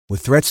With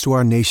threats to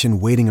our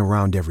nation waiting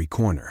around every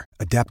corner,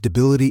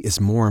 adaptability is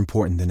more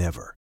important than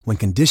ever. When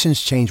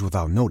conditions change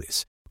without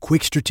notice,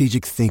 quick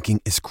strategic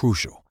thinking is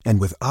crucial.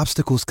 And with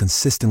obstacles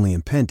consistently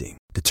impending,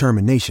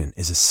 determination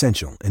is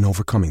essential in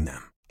overcoming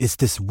them. It's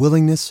this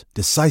willingness,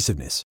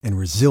 decisiveness, and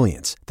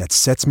resilience that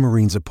sets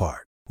Marines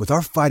apart. With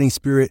our fighting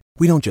spirit,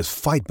 we don't just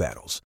fight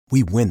battles,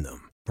 we win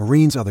them.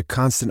 Marines are the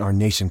constant our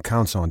nation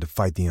counts on to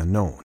fight the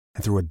unknown.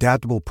 And through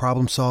adaptable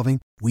problem solving,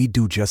 we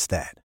do just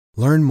that.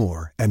 Learn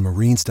more at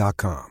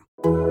marines.com.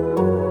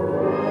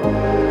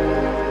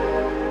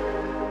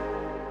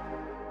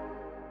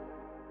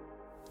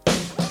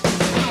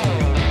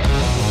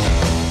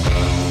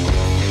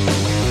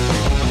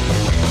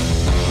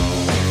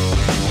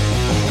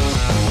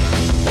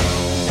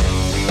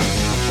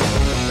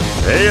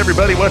 Hey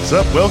everybody, what's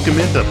up? Welcome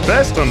into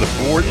Best on the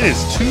Board. It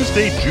is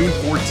Tuesday, June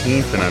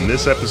 14th, and on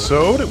this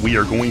episode, we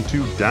are going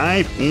to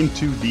dive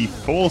into the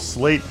full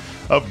slate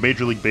of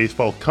Major League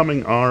Baseball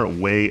coming our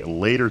way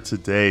later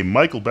today.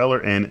 Michael Beller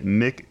and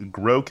Nick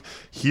Groke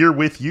here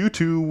with you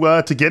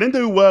to get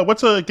into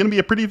what's going to be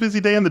a pretty busy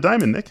day on the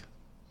diamond, Nick.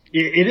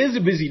 It is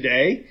a busy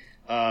day.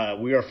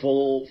 We are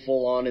full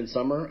on in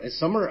summer. Has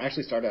summer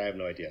actually started? I have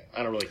no idea.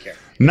 I don't really care.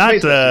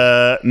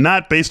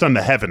 Not based on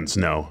the heavens.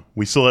 No,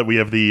 we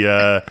have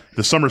the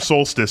summer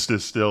solstice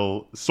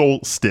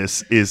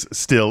is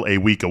still a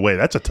week away.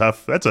 That's a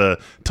tough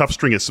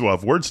string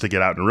of words to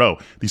get out in a row.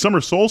 The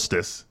summer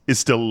solstice is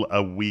still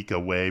a week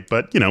away,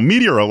 but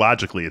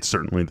meteorologically, it's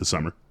certainly the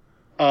summer.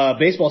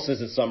 Baseball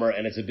says it's summer,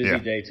 and it's a busy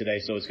day today,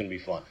 so it's going to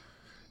be fun.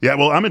 Yeah,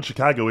 well, I'm in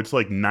Chicago. It's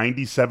like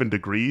 97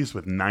 degrees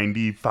with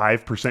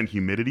 95%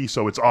 humidity,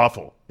 so it's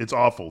awful. It's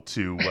awful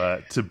to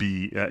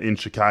be in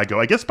Chicago.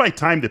 I guess by the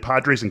time the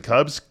Padres and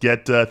Cubs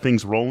get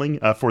things rolling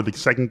for the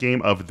second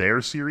game of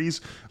their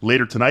series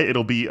later tonight,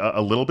 it'll be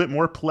a little bit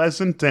more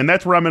pleasant. And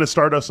that's where I'm going to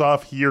start us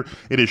off here.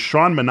 It is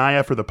Sean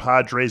Manaea for the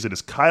Padres. It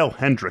is Kyle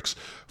Hendricks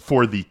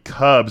for the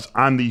Cubs.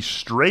 On the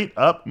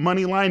straight-up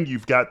money line,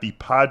 you've got the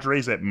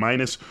Padres at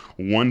minus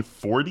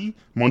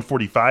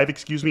 145,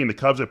 and the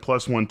Cubs at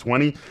plus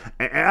 120.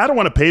 And I don't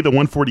want to pay the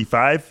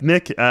 145,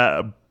 Nick,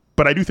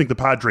 but I do think the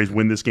Padres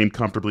win this game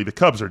comfortably. The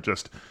Cubs are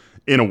just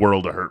in a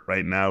world of hurt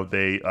right now.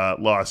 They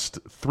lost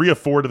 3 of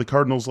 4 to the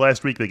Cardinals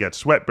last week. They got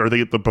swept, or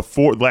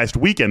last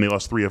weekend they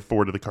lost 3 of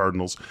 4 to the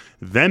Cardinals.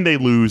 Then they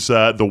lose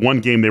the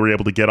one game they were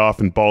able to get off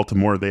in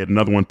Baltimore. They had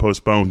another one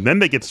postponed. Then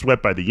they get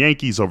swept by the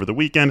Yankees over the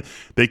weekend.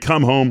 They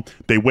come home.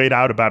 They wait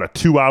out about a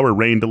 2-hour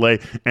rain delay,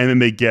 and then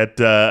they get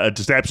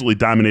just absolutely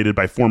dominated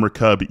by former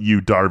Cub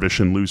Yu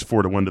Darvish and lose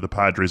 4-1 to the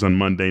Padres on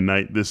Monday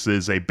night. This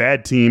is a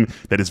bad team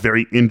that is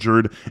very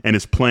injured and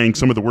is playing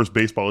some of the worst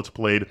baseball it's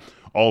played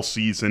all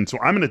season. So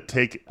I'm going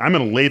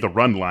to lay the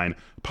run line.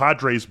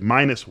 Padres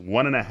minus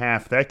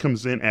 1.5. That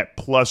comes in at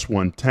plus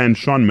 110.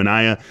 Sean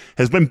Manaea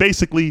has been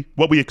basically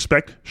what we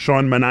expect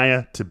Sean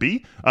Manaea to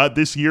be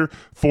this year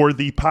for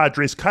the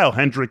Padres. Kyle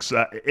Hendricks,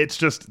 it's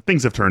just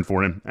things have turned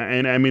for him.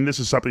 And I mean, this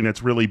is something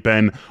that's really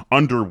been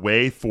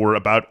underway for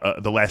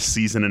about the last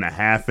season and a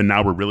half. And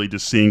now we're really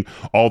just seeing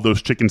all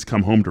those chickens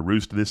come home to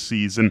roost this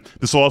season.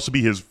 This will also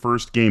be his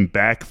first game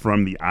back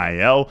from the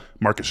IL.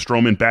 Marcus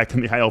Stroman back in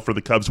the IL for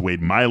the Cubs.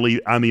 Wade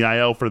Miley on the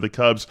IL for the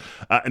Cubs.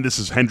 And this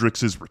is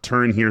Hendricks'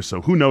 return here,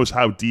 so who knows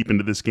how deep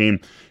into this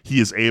game he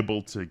is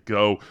able to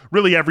go.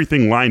 Really,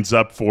 everything lines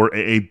up for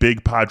a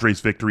big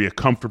Padres victory, a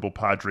comfortable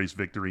Padres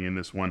victory in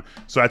this one.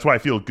 So that's why I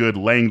feel good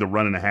laying the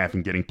 1.5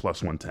 and getting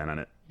plus 110 on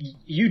it.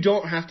 You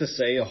don't have to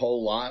say a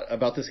whole lot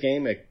about this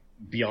game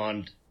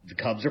beyond the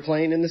Cubs are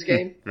playing in this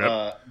game.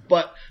 Yep.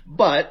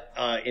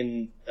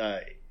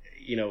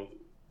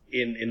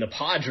 In the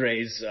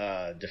Padres'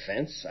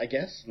 defense, I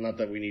guess, not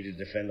that we need to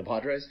defend the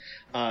Padres,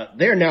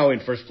 they're now in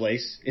first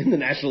place in the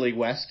National League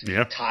West,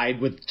 tied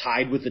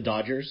with the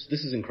Dodgers.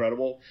 This is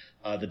incredible.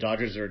 The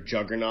Dodgers are a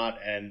juggernaut,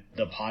 and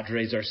the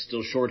Padres are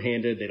still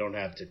shorthanded. They don't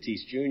have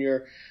Tatis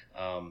Jr.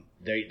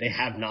 They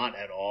have not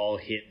at all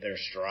hit their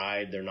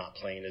stride. They're not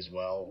playing as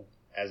well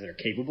as they're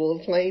capable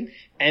of playing,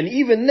 and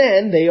even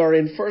then, they are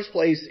in first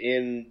place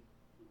in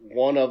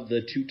one of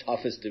the 2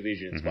 toughest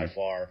divisions by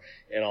far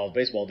in all of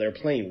baseball. They're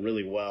playing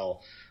really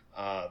well.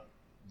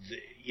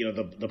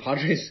 The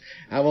Padres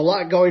have a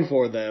lot going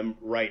for them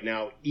right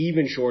now,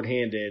 even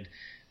shorthanded.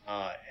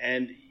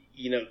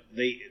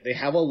 They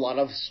have a lot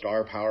of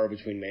star power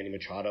between Manny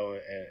Machado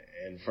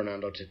and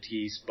Fernando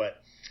Tatis,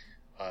 but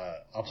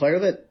a player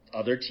that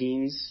other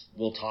teams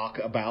will talk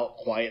about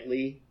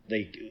quietly,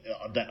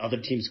 that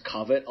other teams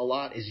covet a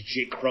lot, is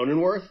Jake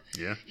Cronenworth.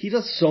 Yeah. He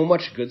does so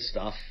much good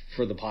stuff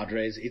for the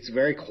Padres. It's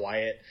very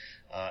quiet,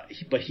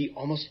 but he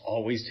almost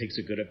always takes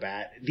a good at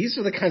bat. These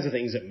are the kinds of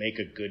things that make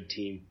a good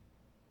team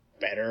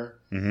better.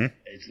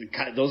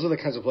 Mm-hmm. Those are the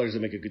kinds of players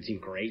that make a good team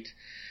great.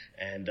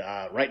 And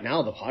right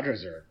now, the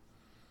Padres are,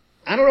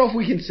 I don't know if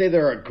we can say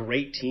they're a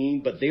great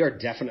team, but they are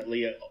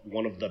definitely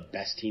one of the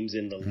best teams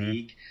in the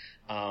league.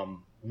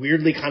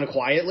 Weirdly, kind of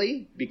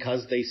quietly,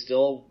 because they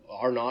still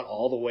are not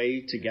all the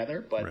way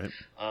together. But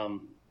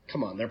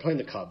come on, they're playing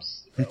the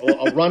Cubs.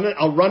 A run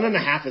and a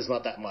half is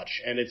not that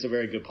much, and it's a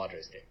very good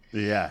Padres game.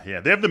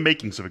 Yeah, they have the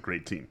makings of a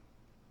great team.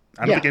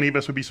 I don't think any of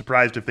us would be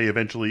surprised if they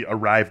eventually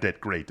arrived at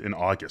great in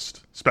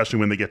August, especially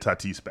when they get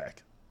Tatis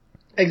back.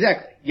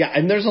 Exactly. Yeah,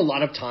 and there's a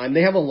lot of time.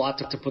 They have a lot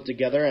to put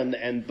together,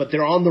 but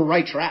they're on the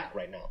right track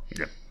right now.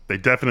 Yeah, they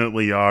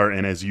definitely are,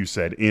 and as you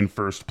said, in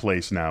first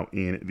place now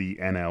in the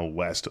NL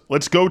West.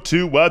 Let's go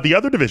to the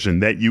other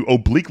division that you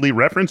obliquely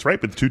referenced, right,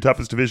 with the two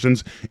toughest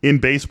divisions in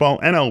baseball,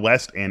 NL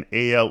West and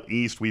AL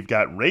East. We've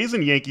got Rays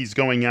and Yankees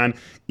going on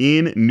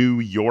in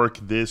New York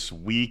this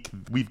week.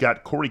 We've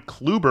got Corey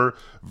Kluber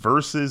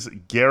versus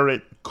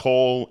Garrett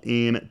Cole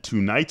in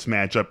tonight's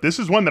matchup. This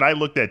is one that I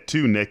looked at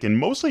too, Nick, and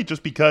mostly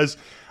just because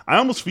I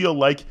almost feel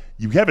like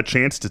you have a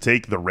chance to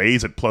take the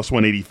Rays at plus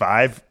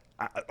 185.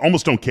 I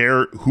almost don't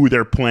care who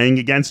they're playing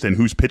against and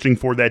who's pitching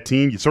for that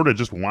team. You sort of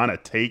just want to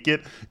take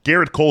it.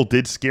 Garrett Cole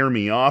did scare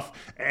me off,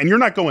 and you're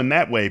not going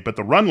that way, but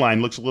the run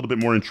line looks a little bit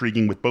more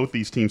intriguing with both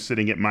these teams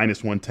sitting at minus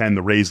 110,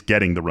 the Rays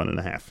getting the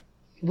 1.5.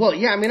 Well,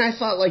 yeah, I mean, I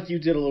thought like you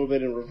did a little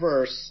bit in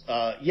reverse.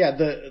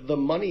 The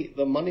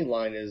money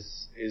line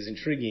is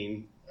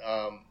intriguing,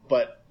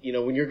 but you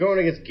know, when you're going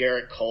against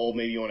Garrett Cole,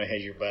 maybe you want to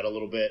hedge your bet a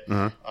little bit.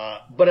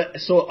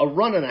 So a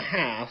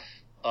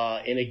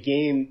 1.5 in a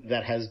game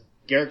that has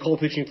Garrett Cole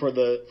pitching for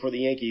the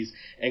Yankees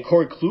and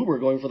Corey Kluber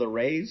going for the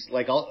Rays,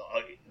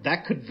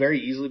 that could very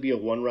easily be a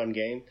 1-run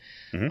game,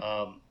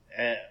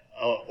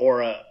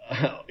 or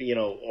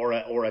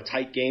a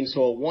tight game.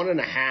 So a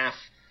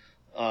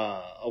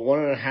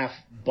 1.5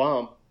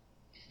 bump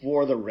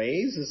for the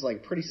Rays is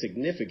like pretty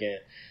significant.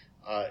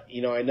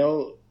 I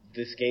know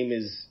this game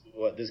is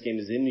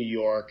in New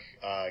York.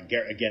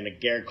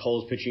 Garrett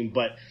Cole's pitching,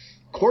 but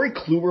Corey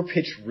Kluber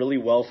pitched really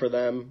well for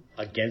them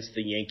against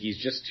the Yankees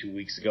just 2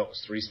 weeks ago. It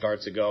was 3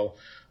 starts ago.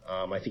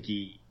 I think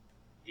he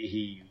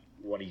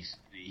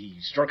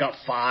struck out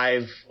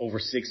 5 over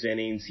 6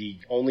 innings.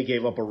 He only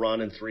gave up a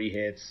run and 3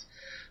 hits.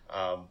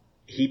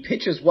 He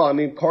pitches well. I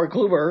mean, Corey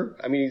Kluber,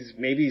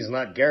 maybe he's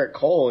not Garrett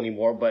Cole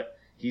anymore, but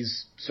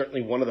he's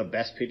certainly one of the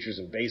best pitchers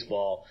in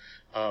baseball.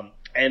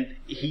 And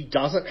he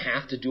doesn't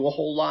have to do a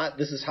whole lot.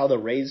 This is how the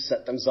Rays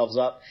set themselves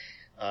up.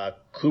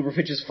 Kluber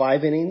pitches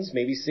 5 innings,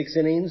 maybe 6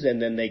 innings,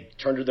 and then they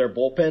turn to their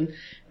bullpen.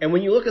 And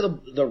when you look at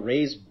the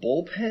Rays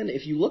bullpen,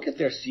 if you look at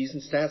their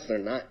season stats, they're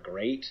not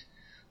great.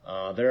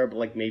 They're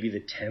like maybe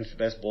the 10th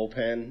best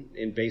bullpen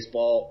in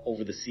baseball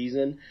over the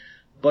season.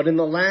 But in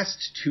the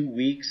last 2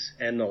 weeks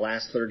and the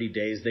last 30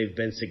 days, they've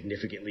been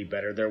significantly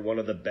better. They're one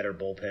of the better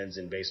bullpens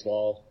in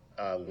baseball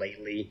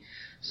lately.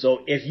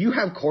 So if you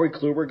have Corey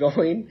Kluber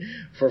going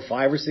for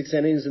 5 or 6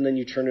 innings and then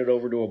you turn it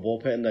over to a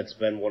bullpen that's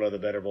been one of the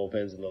better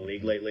bullpens in the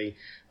league lately,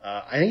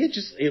 I think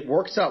it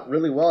works out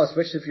really well,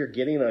 especially if you're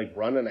getting a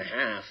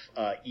 1.5,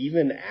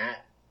 even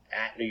at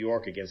New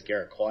York against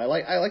Garrett Cole. I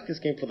like this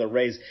game for the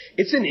Rays.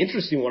 It's an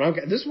interesting one.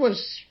 This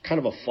one's kind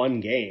of a fun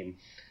game.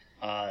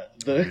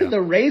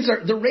 The Rays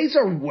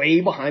are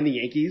way behind the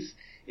Yankees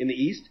in the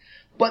East,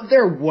 but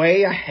they're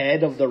way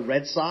ahead of the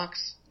Red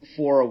Sox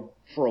for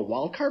a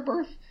wild card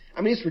berth. I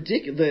mean, it's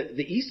ridiculous.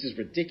 The East is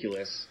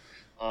ridiculous.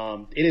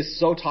 It is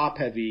so top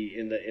heavy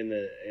in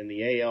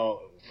the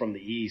AL from the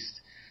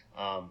East.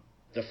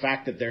 The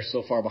fact that they're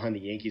so far behind the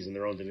Yankees in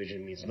their own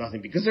division means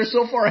nothing because they're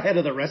so far ahead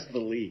of the rest of the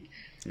league.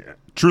 Yeah,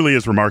 truly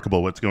is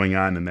remarkable what's going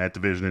on in that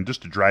division. And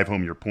just to drive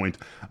home your point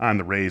on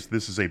the Rays,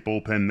 this is a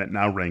bullpen that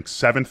now ranks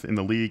 7th in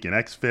the league in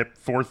xFIP,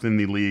 4th in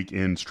the league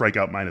in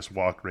strikeout minus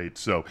walk rate.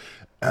 So,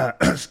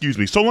 excuse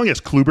me, so long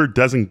as Kluber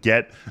doesn't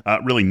get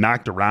really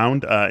knocked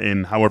around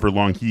in however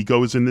long he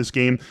goes in this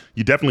game,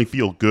 you definitely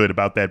feel good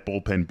about that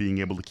bullpen being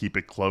able to keep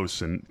it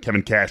close. And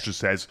Kevin Cash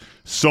just has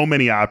so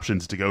many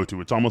options to go to.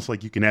 It's almost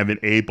like you can have an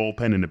A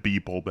bullpen and a B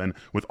bullpen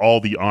with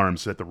all the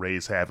arms that the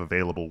Rays have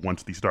available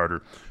once the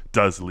starter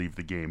does leave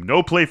the game.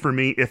 No play for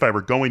me. If I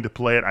were going to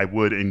play it, I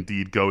would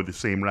indeed go the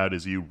same route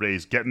as you,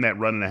 Rays, getting that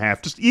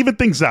 1.5. Just even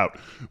things out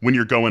when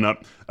you're going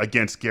up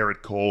against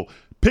Garrett Cole.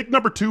 Pick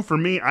number 2 for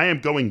me, I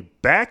am going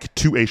back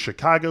to a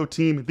Chicago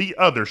team, the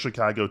other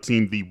Chicago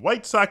team. The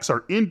White Sox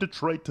are in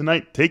Detroit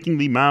tonight. Taking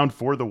the mound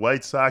for the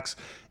White Sox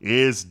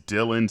is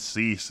Dylan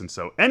Cease. And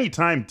so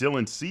anytime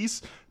Dylan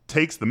Cease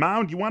takes the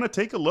mound, you want to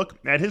take a look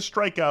at his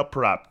strikeout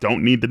prop.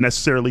 Don't need to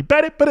necessarily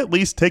bet it, but at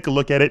least take a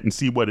look at it and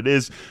see what it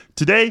is.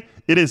 Today,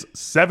 it is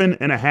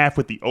 7.5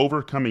 with the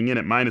over coming in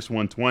at minus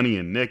 120.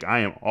 And Nick, I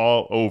am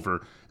all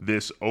over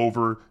this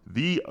over.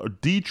 The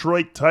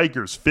Detroit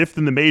Tigers, 5th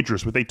in the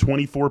majors with a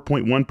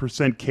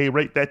 24.1% K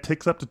rate. That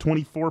ticks up to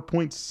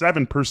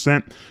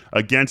 24.7%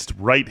 against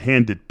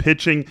right-handed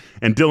pitching.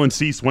 And Dylan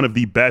Cease, one of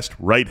the best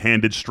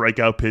right-handed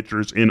strikeout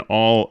pitchers in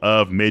all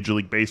of Major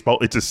League Baseball.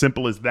 It's as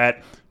simple as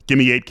that. Give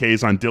me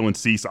 8Ks on Dylan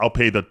Cease. I'll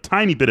pay the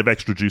tiny bit of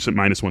extra juice at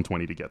minus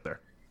 120 to get there.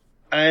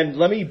 And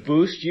let me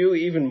boost you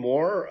even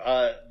more.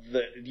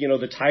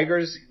 The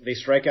Tigers, they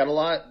strike out a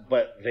lot,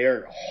 but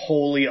they're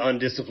wholly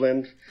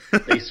undisciplined.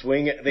 They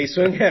swing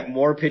at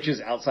more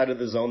pitches outside of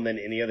the zone than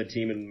any other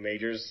team in the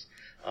majors.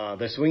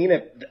 They're swinging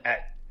at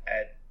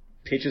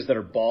pitches that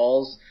are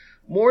balls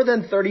more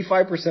than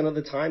 35% of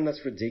the time.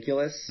 That's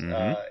ridiculous.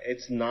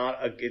 It's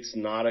not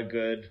a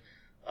good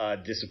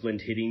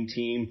disciplined hitting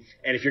team.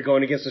 And if you're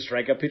going against a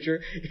strikeout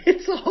pitcher,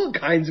 it's all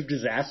kinds of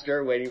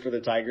disaster waiting for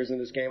the Tigers in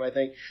this game, I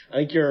think. I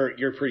think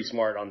you're pretty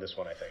smart on this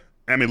one, I think.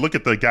 I mean, look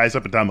at the guys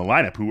up and down the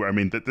lineup who, I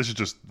mean, this is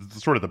just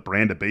sort of the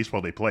brand of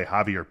baseball they play.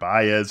 Javier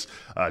Baez,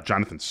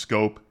 Jonathan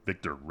Schoop,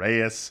 Victor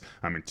Reyes.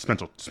 I mean,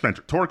 Spencer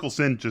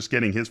Torkelson just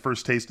getting his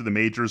first taste of the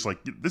majors. Like,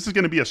 this is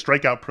going to be a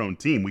strikeout-prone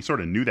team. We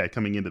sort of knew that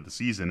coming into the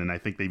season, and I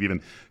think they've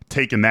even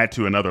taken that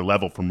to another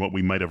level from what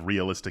we might have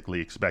realistically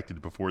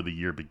expected before the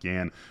year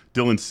began.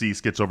 Dylan Cease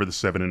gets over the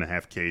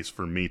 7.5 Ks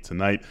for me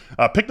tonight.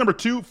 Pick number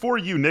 2 for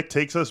you, Nick,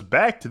 takes us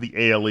back to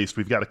the AL East.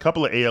 We've got a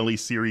couple of AL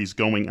East series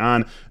going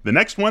on. The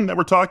next one that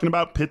we're talking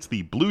about pits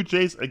the Blue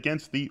Jays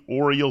against the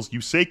Orioles.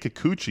 Yusei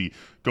Kikuchi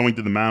going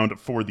to the mound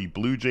for the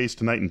Blue Jays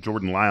tonight, and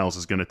Jordan Lyles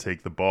is going to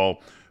take the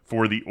ball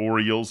for the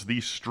Orioles. The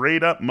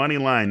straight-up money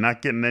line,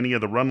 not getting any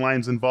of the run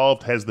lines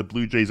involved, has the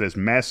Blue Jays as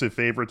massive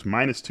favorites,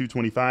 minus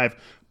 225,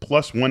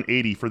 plus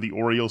 180 for the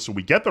Orioles. So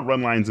we get the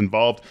run lines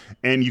involved,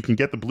 and you can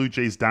get the Blue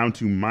Jays down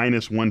to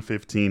minus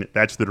 115.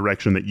 That's the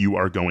direction that you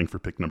are going for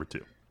pick number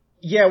 2.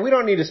 Yeah, we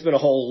don't need to spend a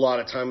whole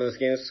lot of time on this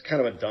game. It's kind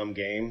of a dumb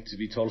game, to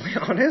be totally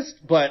honest.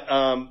 But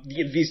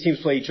these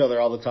teams play each other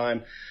all the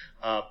time.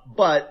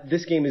 But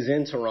this game is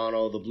in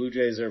Toronto. The Blue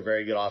Jays are a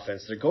very good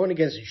offense. They're going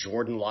against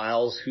Jordan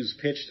Lyles, who's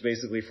pitched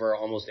basically for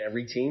almost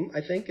every team,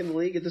 I think, in the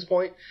league at this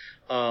point,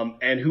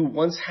 and who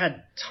once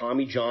had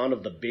Tommy John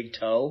of the big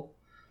toe.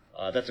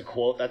 That's a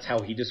quote. That's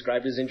how he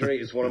described his injury.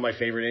 It's one of my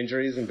favorite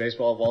injuries in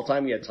baseball of all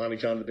time. He had Tommy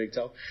John of the big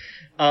toe.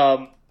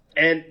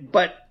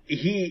 But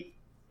he...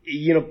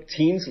 You know,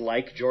 teams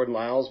like Jordan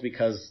Lyles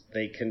because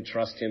they can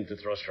trust him to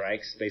throw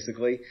strikes,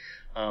 basically.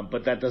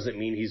 But that doesn't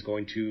mean he's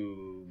going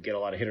to get a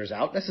lot of hitters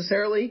out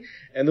necessarily.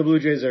 And the Blue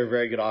Jays are a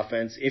very good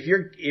offense. If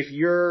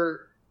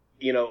you're,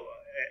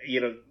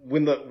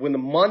 when the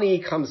money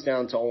comes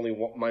down to only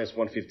minus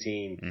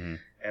 115, mm-hmm.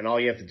 and all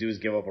you have to do is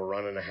give up a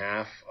run and a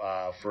half,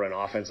 for an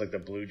offense like the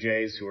Blue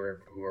Jays who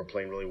are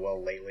playing really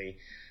well lately,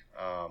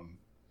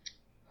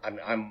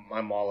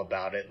 I'm all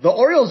about it. The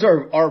Orioles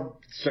are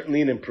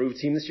certainly an improved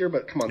team this year,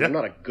 but come on, They're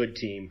not a good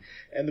team.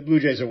 And the Blue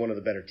Jays are one of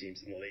the better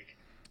teams in the league.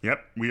 Yep,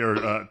 we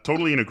are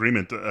totally in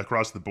agreement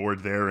across the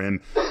board there.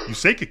 And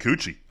Yusei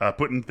Kikuchi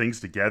putting things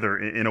together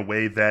in a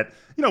way that,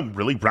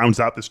 really rounds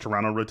out this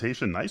Toronto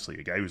rotation nicely.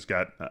 A guy who's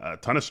got a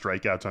ton of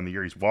strikeouts on the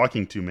year. He's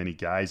walking too many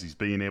guys. He's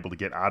being able to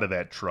get out of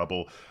that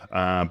trouble.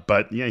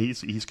 But, yeah,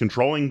 he's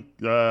controlling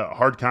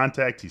hard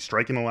contact. He's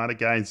striking a lot of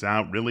guys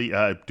out, really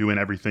doing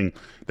everything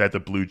that the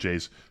Blue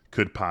Jays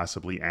could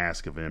possibly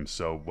ask of him.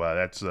 So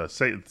that's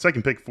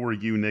second pick for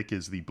you, Nick,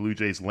 is the Blue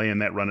Jays laying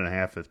that run and a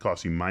half that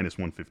costs you minus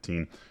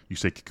 115.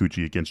 Yusei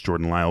Kikuchi against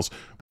Jordan Lyles.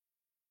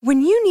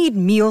 When you need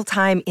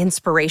mealtime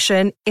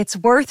inspiration, it's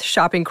worth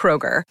shopping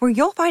Kroger, where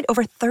you'll find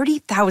over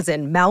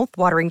 30,000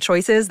 mouth-watering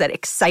choices that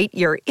excite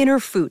your inner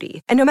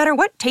foodie. And no matter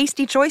what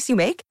tasty choice you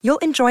make, you'll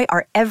enjoy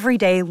our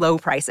everyday low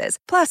prices,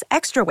 plus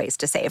extra ways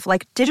to save,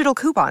 like digital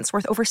coupons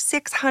worth over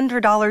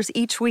 $600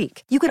 each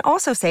week. You can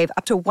also save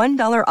up to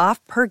 $1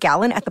 off per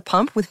gallon at the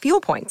pump with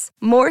fuel points.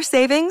 More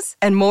savings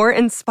and more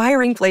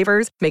inspiring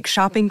flavors make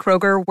shopping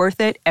Kroger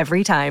worth it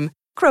every time.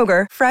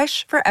 Kroger,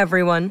 fresh for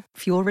everyone.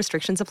 Fuel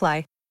restrictions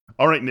apply.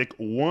 All right, Nick,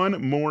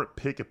 one more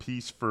pick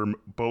apiece for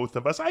both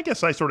of us. I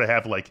guess I sort of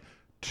have like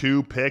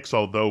 2 picks,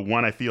 although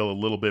one I feel a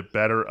little bit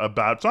better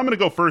about. So I'm going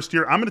to go first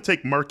here. I'm going to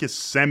take Marcus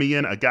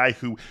Semien, a guy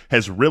who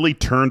has really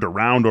turned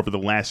around over the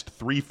last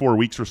 3-4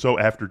 weeks or so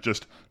after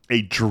just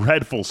a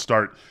dreadful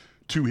start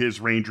to his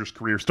Rangers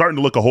career, starting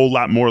to look a whole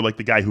lot more like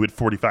the guy who hit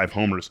 45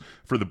 homers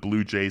for the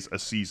Blue Jays a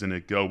season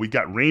ago. We've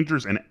got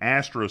Rangers and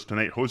Astros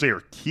tonight. Jose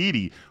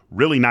Urquidy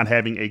really not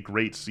having a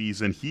great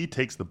season. He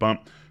takes the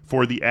bump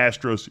for the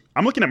Astros.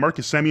 I'm looking at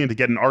Marcus Semien to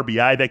get an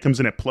RBI. That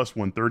comes in at plus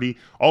 130.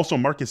 Also,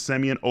 Marcus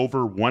Semien over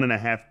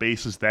 1.5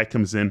 bases. That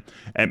comes in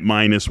at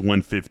minus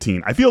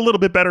 115. I feel a little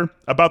bit better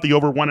about the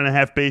over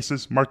 1.5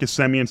 bases. Marcus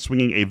Semien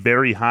swinging a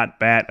very hot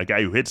bat, a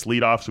guy who hits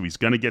leadoff, so he's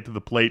going to get to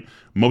the plate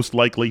most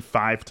likely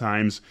 5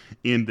 times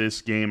in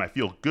this game. I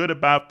feel good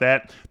about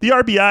that. The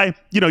RBI,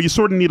 you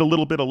sort of need a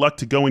little bit of luck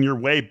to go in your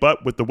way,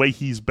 but with the way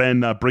he's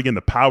been bringing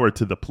the power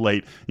to the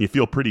plate, you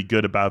feel pretty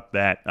good about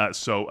that.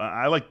 So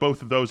I like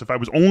both of those. If I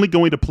was only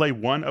going to play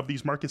one of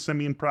these Marcus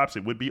Semien props,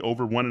 it would be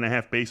over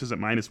 1.5 bases at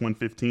minus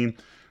 115.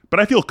 But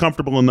I feel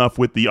comfortable enough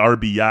with the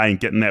RBI and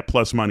getting that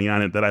plus money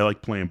on it that I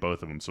like playing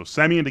both of them. So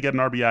Semien to get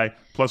an RBI,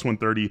 plus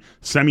 130.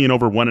 Semien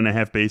over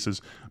 1.5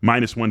 bases,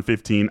 minus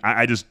 115.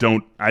 I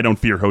don't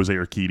fear Jose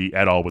Urquidy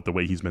at all with the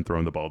way he's been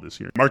throwing the ball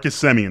this year. Marcus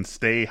Semien,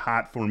 stay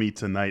hot for me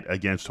tonight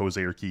against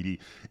Jose Urquidy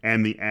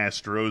and the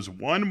Astros.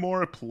 One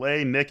more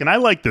play, Nick, and I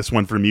like this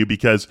one from you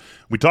because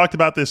we talked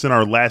about this in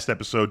our last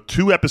episode.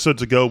 2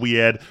 episodes ago, we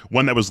had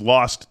one that was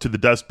lost to the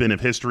dustbin of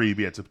history.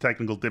 We had some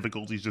technical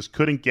difficulties, just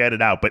couldn't get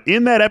it out. But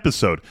in that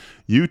episode,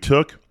 you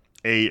took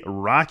a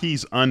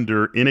Rockies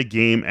under in a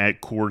game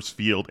at Coors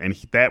Field, and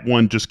that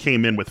one just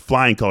came in with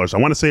flying colors. I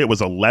want to say it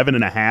was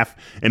 11.5,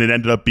 and it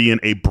ended up being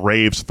a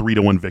Braves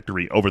 3-1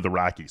 victory over the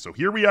Rockies. So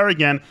here we are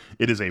again.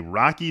 It is a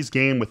Rockies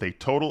game with a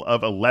total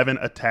of 11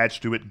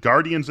 attached to it.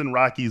 Guardians and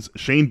Rockies,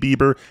 Shane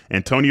Bieber,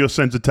 Antonio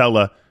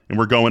Senzatella, and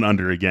we're going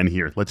under again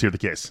here. Let's hear the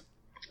case.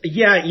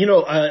 Yeah,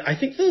 I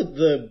think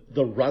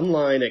the run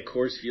line at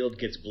Coors Field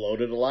gets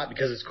bloated a lot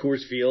because it's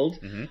Coors Field.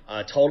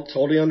 Mm-hmm.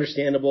 Totally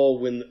understandable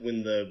when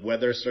the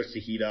weather starts to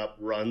heat up,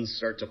 runs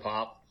start to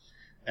pop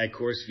at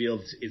Coors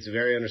Field. It's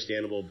very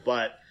understandable.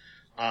 But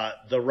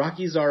the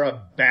Rockies are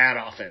a bad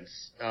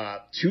offense.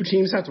 Two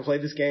teams have to play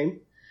this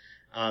game.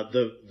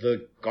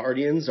 The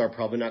Guardians are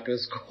probably not going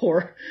to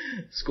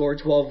score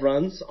 12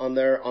 runs on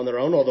their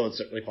own, although it's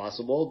certainly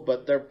possible,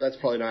 but that's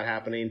probably not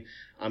happening.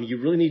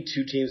 You really need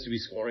two teams to be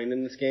scoring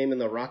in this game,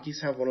 and the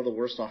Rockies have one of the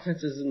worst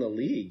offenses in the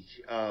league.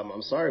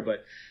 I'm sorry,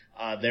 but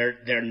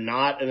they're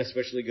not an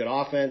especially good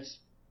offense,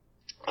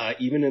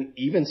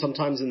 even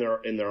sometimes in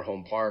their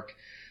home park.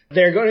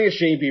 They're going to get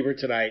Shane Bieber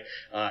tonight.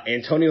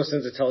 Antonio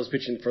Senzatella is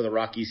pitching for the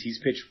Rockies. He's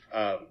pitched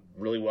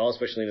really well,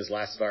 especially in his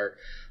last start.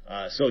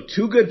 So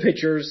two good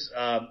pitchers.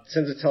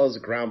 Senzatella is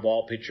a ground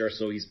ball pitcher,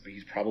 so he's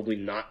probably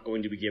not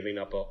going to be giving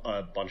up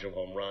a bunch of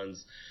home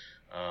runs.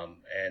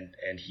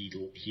 And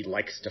he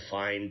likes to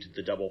find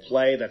the double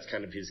play. That's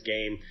kind of his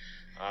game.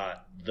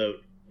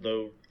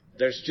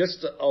 There's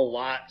just a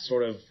lot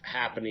sort of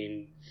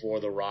happening for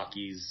the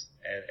Rockies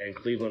and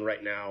Cleveland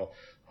right now.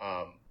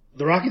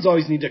 The Rockies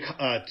always need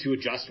to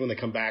adjust when they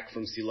come back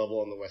from sea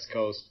level on the West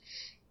Coast.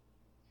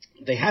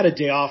 They had a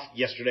day off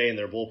yesterday and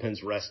their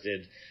bullpen's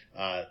rested.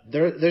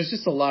 There's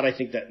just a lot I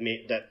think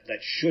that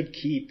should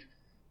keep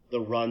the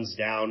runs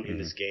down in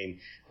this game.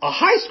 A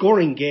high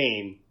scoring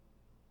game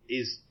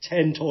is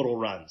 10 total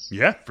runs.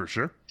 Yeah, for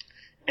sure.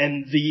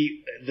 And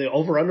the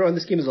over under on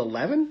this game is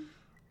 11.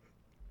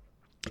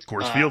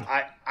 Coors Field.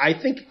 I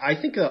think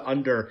an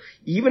under,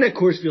 even at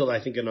Coors Field, I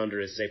think an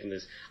under is safe in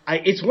this.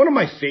 It's one of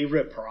my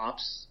favorite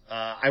props.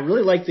 I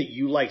really like that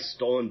you like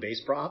stolen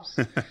base props.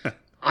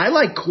 I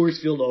like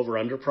Coors Field over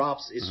under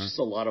props. It's just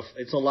a lot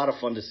of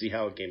fun to see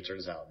how a game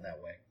turns out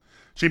that way.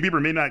 Shane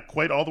Bieber may not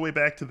quite all the way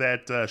back to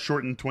that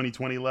shortened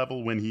 2020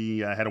 level when he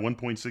had a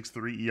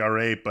 1.63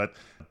 ERA, but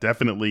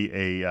definitely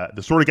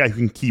the sort of guy who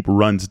can keep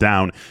runs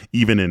down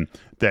even in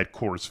that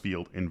Coors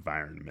Field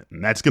environment.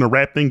 And that's going to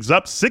wrap things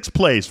up. 6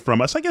 plays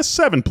from us. I guess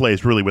 7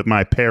 plays really with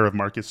my pair of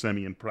Marcus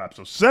Semien props.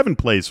 So 7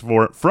 plays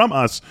from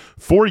us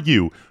for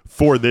you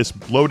for this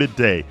bloated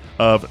day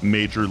of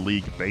Major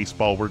League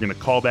Baseball. We're going to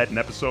call that an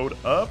episode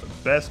of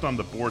Best on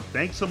the Board.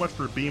 Thanks so much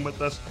for being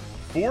with us.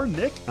 For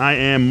Nick, I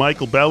am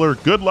Michael Beller.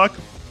 Good luck.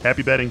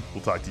 Happy betting.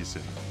 We'll talk to you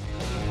soon.